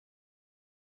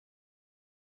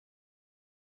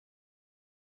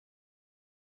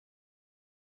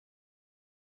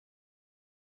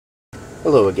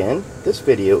Hello again. This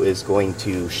video is going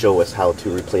to show us how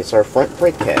to replace our front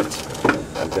brake pads.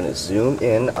 I'm going to zoom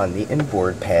in on the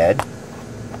inboard pad,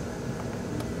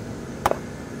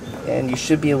 and you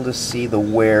should be able to see the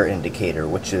wear indicator,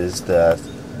 which is the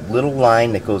little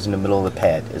line that goes in the middle of the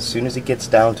pad. As soon as it gets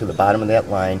down to the bottom of that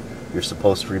line, you're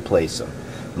supposed to replace them.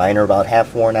 Mine are about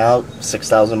half worn out,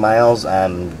 6,000 miles.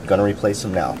 I'm going to replace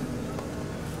them now.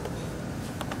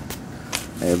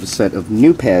 I have a set of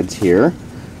new pads here.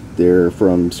 They're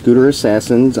from Scooter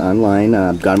Assassins online.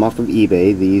 Got them off of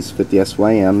eBay. These fit the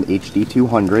SYM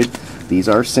HD200. These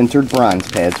are sintered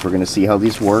bronze pads. We're going to see how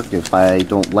these work. If I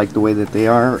don't like the way that they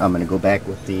are, I'm going to go back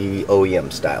with the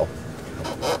OEM style.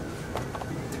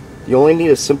 You only need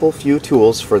a simple few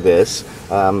tools for this.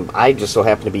 I just so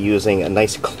happen to be using a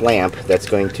nice clamp that's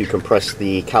going to compress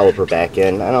the caliper back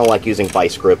in. I don't like using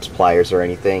vice grips, pliers, or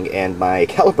anything, and my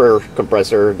caliper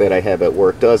compressor that I have at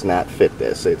work does not fit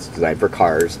this. It's designed for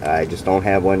cars. I just don't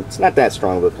have one. It's not that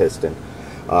strong of a piston.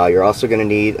 You're also going to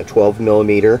need a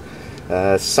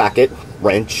 12mm socket,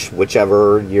 wrench,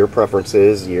 whichever your preference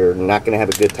is. You're not going to have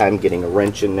a good time getting a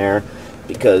wrench in there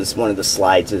because one of the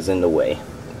slides is in the way.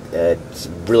 It's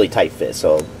really tight fit,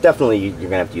 so definitely you're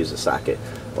going to have to use a socket.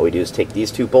 All we do is take these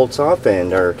two bolts off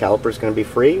and our caliper is going to be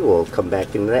free. We'll come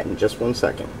back into that in just 1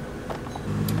 second.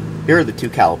 Here are the two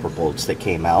caliper bolts that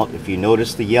came out. If you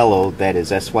notice the yellow, that is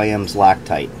SYM's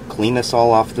Loctite. Clean this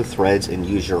all off the threads and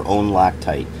use your own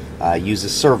Loctite. Use a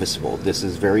serviceable. This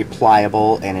is very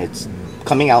pliable and it's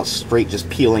coming out straight, just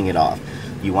peeling it off.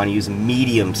 You want to use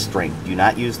medium strength. Do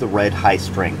not use the red high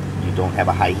strength. You don't have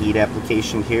a high heat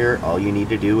application here. All you need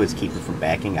to do is keep it from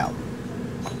backing out.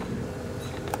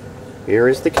 Here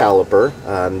is the caliper.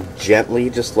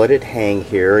 Gently just let it hang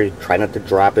here. Try not to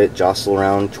drop it, jostle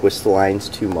around, twist the lines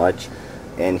too much.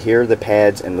 And here are the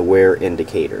pads and the wear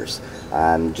indicators.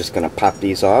 I'm just going to pop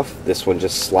these off. This one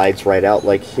just slides right out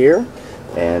like here.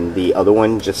 And the other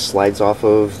one just slides off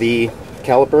of the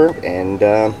caliper. And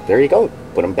there you go.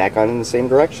 Put them back on in the same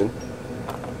direction.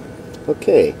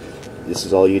 Okay, this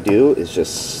is all you do is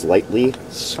just slightly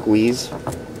squeeze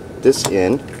this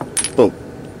in. Boom.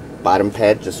 Bottom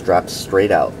pad just drops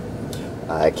straight out.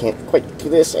 I can't quite do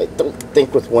this, I don't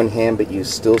think, with one hand, but you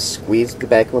still squeeze the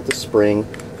back with the spring,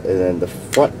 and then the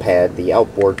front pad, the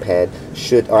outboard pad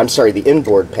should, or I'm sorry, the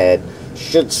inboard pad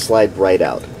should slide right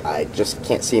out. I just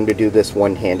can't seem to do this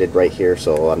one-handed right here,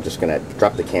 so I'm just going to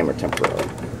drop the camera temporarily.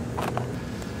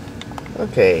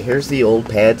 Okay, here's the old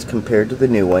pads compared to the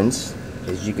new ones.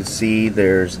 As you can see,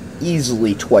 there's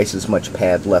easily twice as much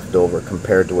pad left over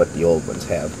compared to what the old ones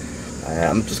have.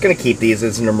 I'm just going to keep these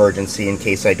as an emergency in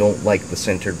case I don't like the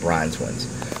sintered bronze ones.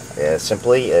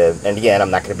 Simply, and again,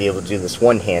 I'm not going to be able to do this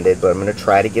one-handed, but I'm going to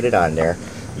try to get it on there.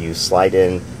 You slide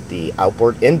in the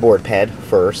inboard pad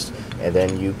first, and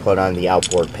then you put on the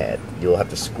outboard pad. You'll have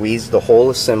to squeeze the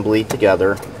whole assembly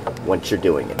together once you're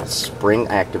doing it. It's spring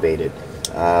activated.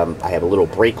 I have a little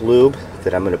brake lube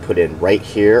that I'm going to put in right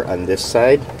here on this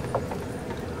side.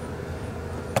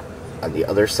 On the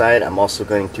other side, I'm also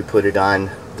going to put it on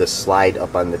the slide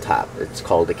up on the top. It's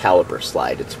called a caliper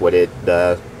slide. It's what it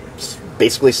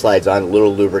basically slides on. A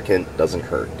little lubricant, doesn't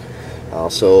hurt.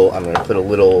 Also, I'm going to put a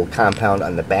little compound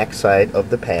on the back side of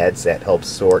the pads that helps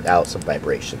sort out some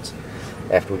vibrations.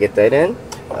 After we get that in,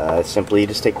 simply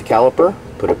just take the caliper,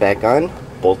 put it back on,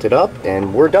 bolt it up,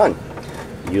 and we're done.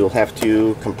 You'll have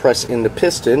to compress in the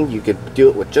piston. You could do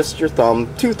it with just your thumb.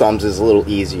 2 thumbs is a little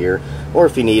easier. Or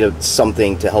if you need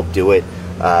something to help do it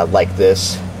like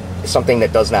this, something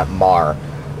that does not mar,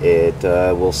 it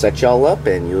will set you all up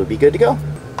and you'll be good to go.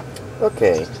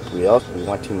 Okay, we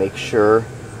want to make sure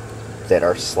that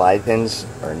our slide pins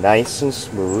are nice and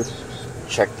smooth.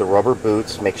 Check the rubber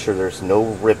boots, make sure there's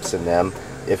no rips in them.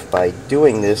 If by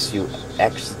doing this you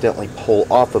accidentally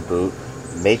pull off a boot,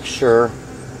 make sure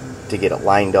to get it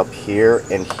lined up here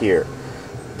and here.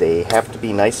 They have to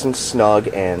be nice and snug,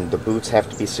 and the boots have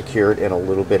to be secured in a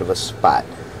little bit of a spot.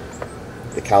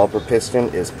 The caliper piston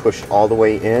is pushed all the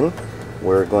way in.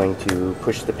 We're going to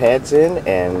push the pads in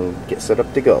and get set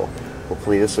up to go.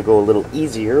 Hopefully this will go a little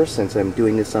easier since I'm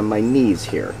doing this on my knees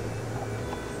here.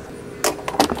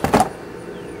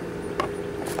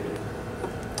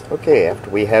 Okay, after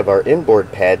we have our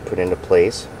inboard pad put into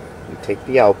place, we take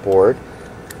the outboard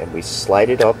and we slide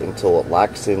it up until it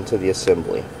locks into the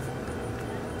assembly.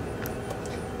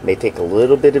 It may take a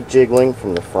little bit of jiggling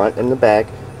from the front and the back,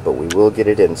 but we will get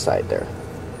it inside there.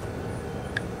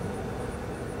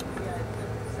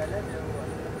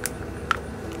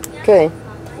 Okay,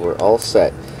 we're all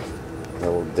set.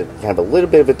 We'll have a little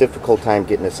bit of a difficult time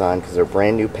getting this on because they're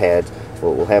brand new pads.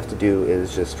 What we'll have to do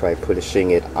is just try pushing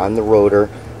it on the rotor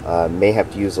May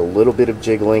have to use a little bit of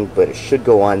jiggling, but it should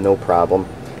go on no problem.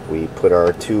 We put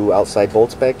our 2 outside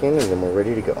bolts back in, and then we're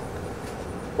ready to go.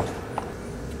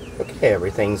 Okay,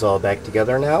 everything's all back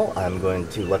together now. I'm going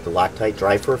to let the Loctite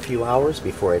dry for a few hours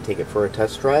before I take it for a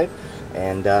test drive,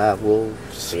 and we'll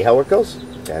see how it goes.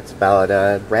 That's about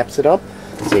wraps it up.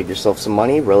 Save yourself some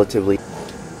money, relatively.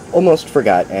 Almost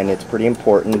forgot, and it's pretty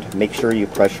important. Make sure you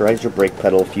pressurize your brake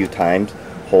pedal a few times.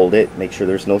 Hold it, make sure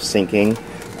there's no sinking.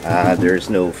 There's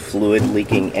no fluid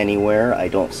leaking anywhere. I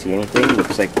don't see anything.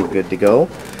 Looks like we're good to go.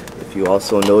 If you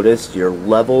also notice, your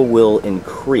level will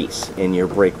increase in your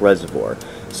brake reservoir.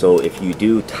 So if you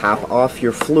do top off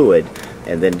your fluid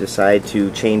and then decide to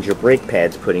change your brake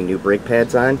pads, putting new brake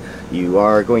pads on, you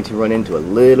are going to run into a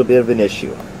little bit of an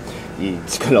issue.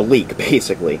 It's going to leak,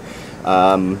 basically.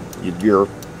 Your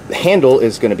handle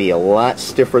is going to be a lot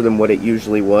stiffer than what it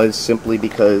usually was, simply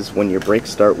because when your brakes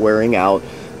start wearing out,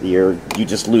 you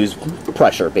just lose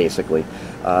pressure, basically.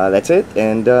 That's it,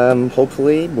 and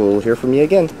hopefully we'll hear from you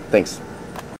again. Thanks.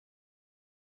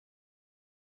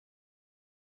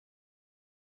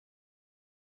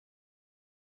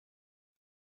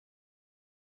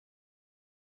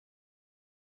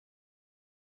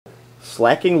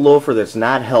 Slacking loafer that's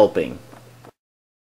not helping.